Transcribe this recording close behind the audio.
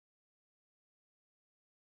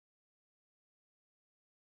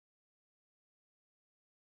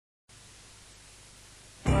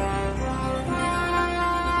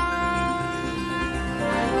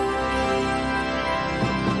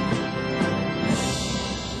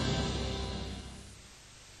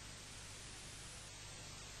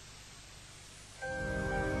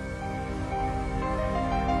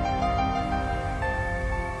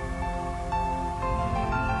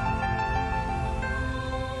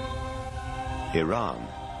Iran,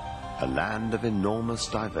 a land of enormous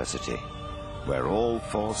diversity, where all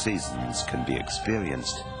 4 seasons can be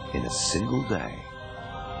experienced in a single day.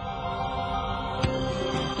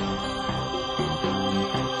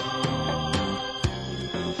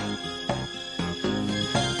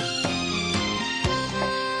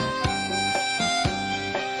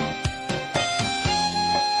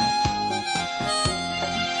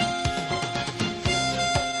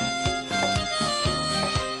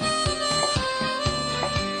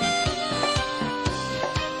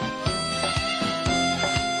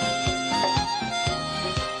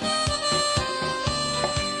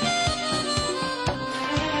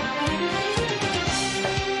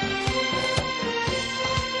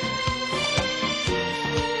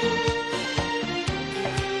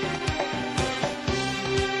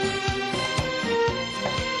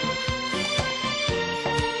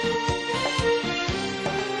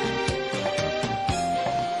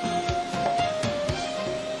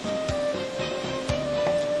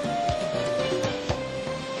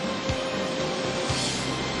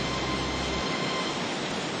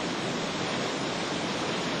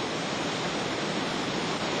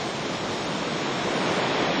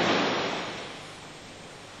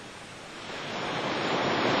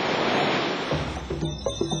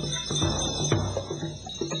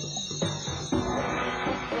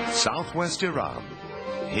 Southwest Iran.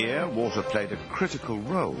 Here, water played a critical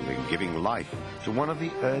role in giving life to one of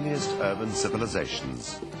the earliest urban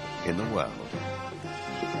civilizations in the world.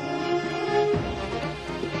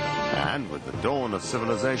 And with the dawn of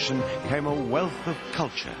civilization came a wealth of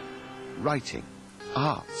culture, writing,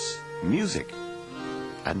 arts, music,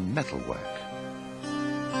 and metalwork.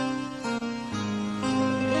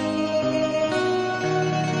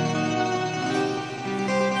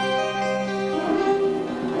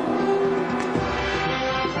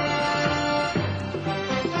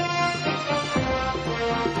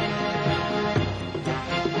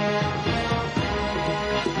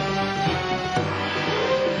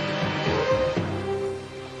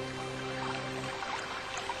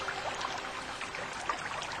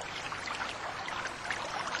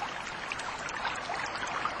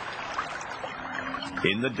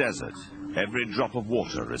 In the desert, every drop of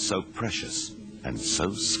water is so precious and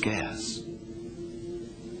so scarce.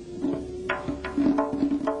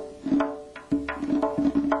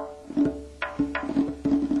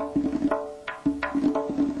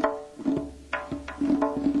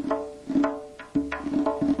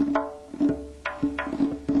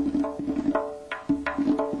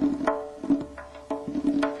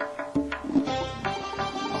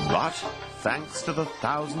 But thanks to the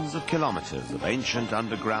thousands of kilometers of ancient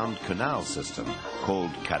underground canal system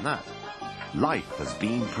called Qanat, life has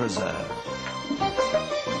been preserved.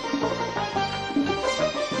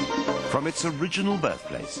 From its original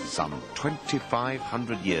birthplace, some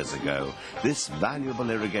 2,500 years ago, this valuable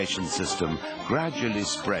irrigation system gradually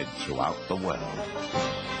spread throughout the world.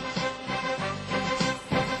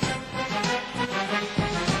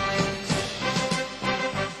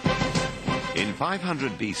 In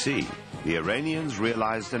 500 BC, the Iranians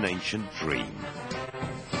realized an ancient dream.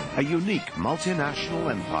 A unique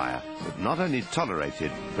multinational empire that not only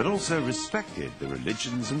tolerated but also respected the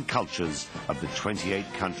religions and cultures of the 28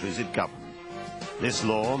 countries it governed. This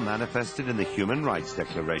law, manifested in the Human Rights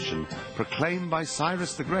Declaration proclaimed by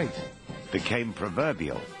Cyrus the Great, became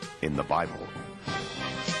proverbial in the Bible.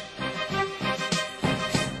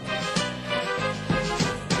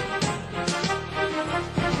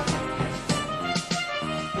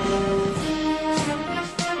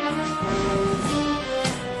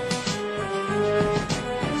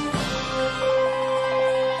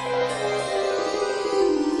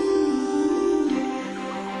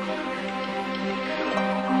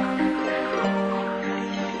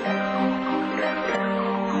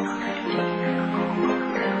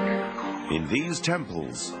 In these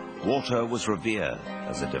temples, water was revered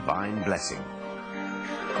as a divine blessing.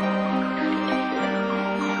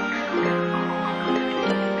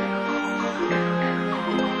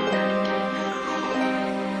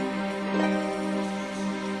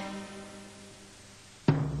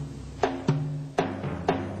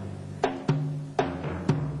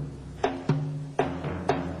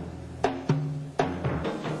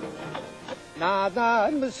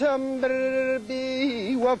 Nadan mısın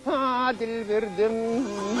bir vefa dilbirdim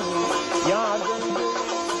yardım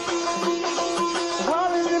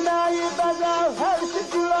Halilmeyi beza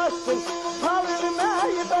fersiklaştım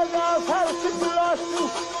Halilmeyi beza fersiklaştım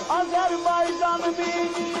Azerbaycan'ı beni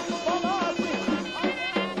bana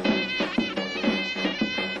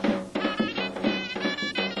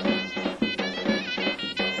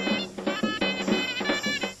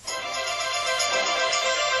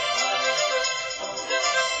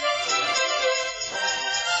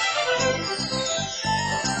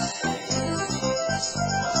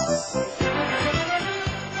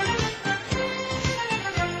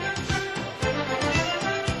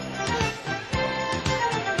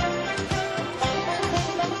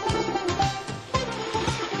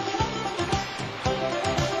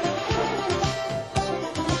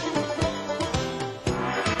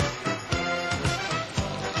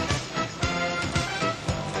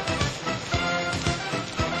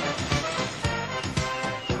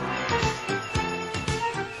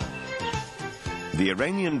The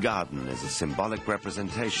Iranian garden is a symbolic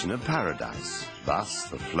representation of paradise. Thus,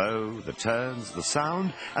 the flow, the turns, the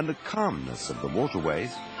sound, and the calmness of the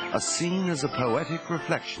waterways are seen as a poetic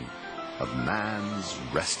reflection of man's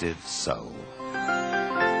restive soul.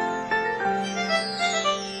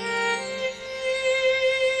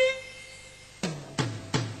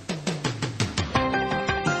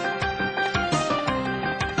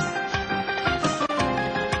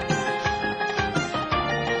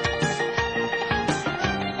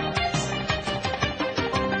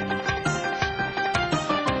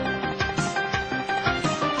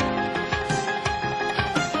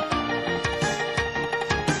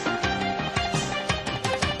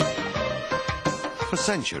 For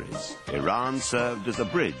centuries, Iran served as a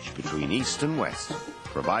bridge between East and West,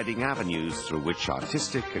 providing avenues through which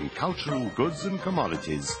artistic and cultural goods and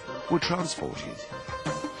commodities were transported.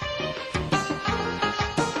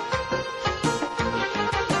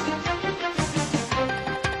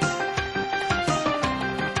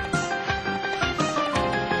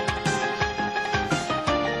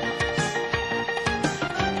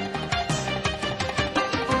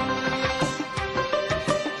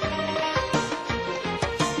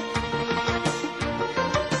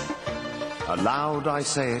 Aloud I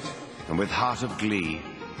say it, and with heart of glee,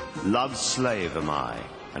 love's slave am I,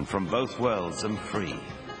 and from both worlds am free.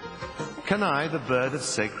 Can I, the bird of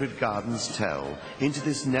sacred gardens, tell into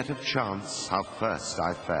this net of chance how first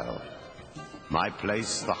I fell? My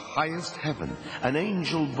place the highest heaven, an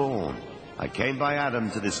angel born, I came by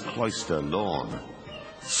Adam to this cloister lawn.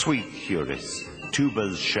 Sweet Huris,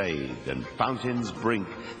 tubers shade, and fountain's brink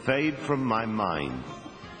fade from my mind,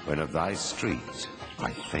 when of thy street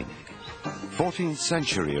I think. 14th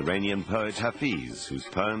century Iranian poet Hafiz, whose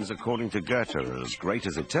poems according to Goethe are as great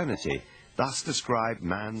as eternity, thus describe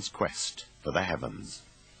man's quest for the heavens.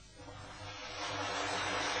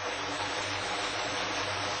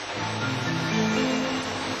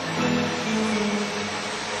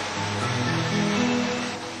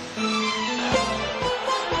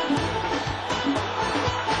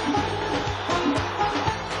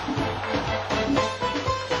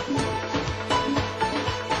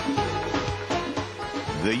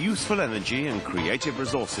 The youthful energy and creative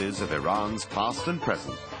resources of Iran's past and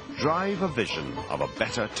present drive a vision of a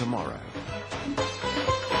better tomorrow.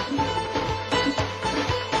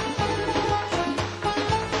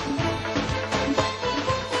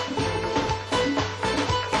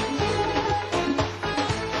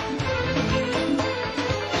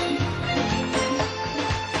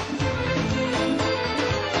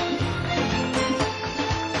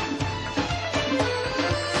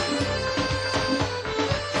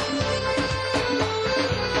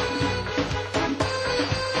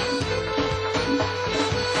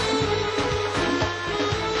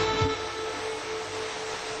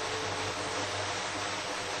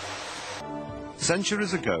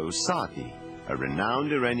 Centuries ago, Sa'di, a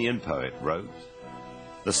renowned Iranian poet, wrote,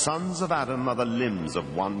 "The sons of Adam are the limbs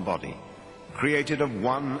of one body, created of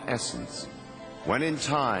one essence. When in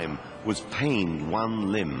time was pained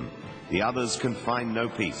one limb, the others can find no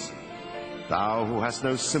peace. Thou who hast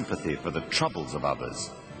no sympathy for the troubles of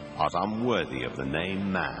others, art unworthy of the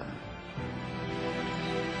name man."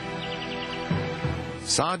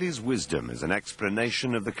 Sa'di's wisdom is an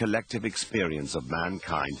explanation of the collective experience of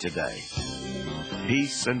mankind today.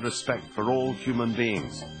 Peace and respect for all human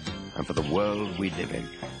beings and for the world we live in.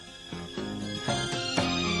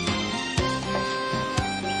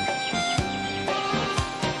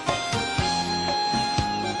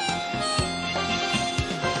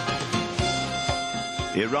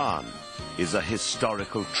 Iran is a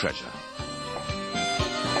historical treasure.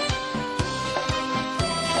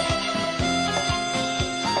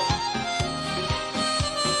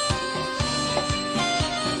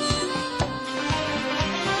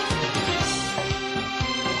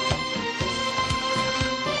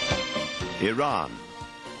 Iran,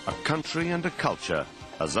 a country and a culture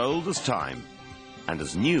as old as time and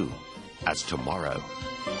as new as tomorrow.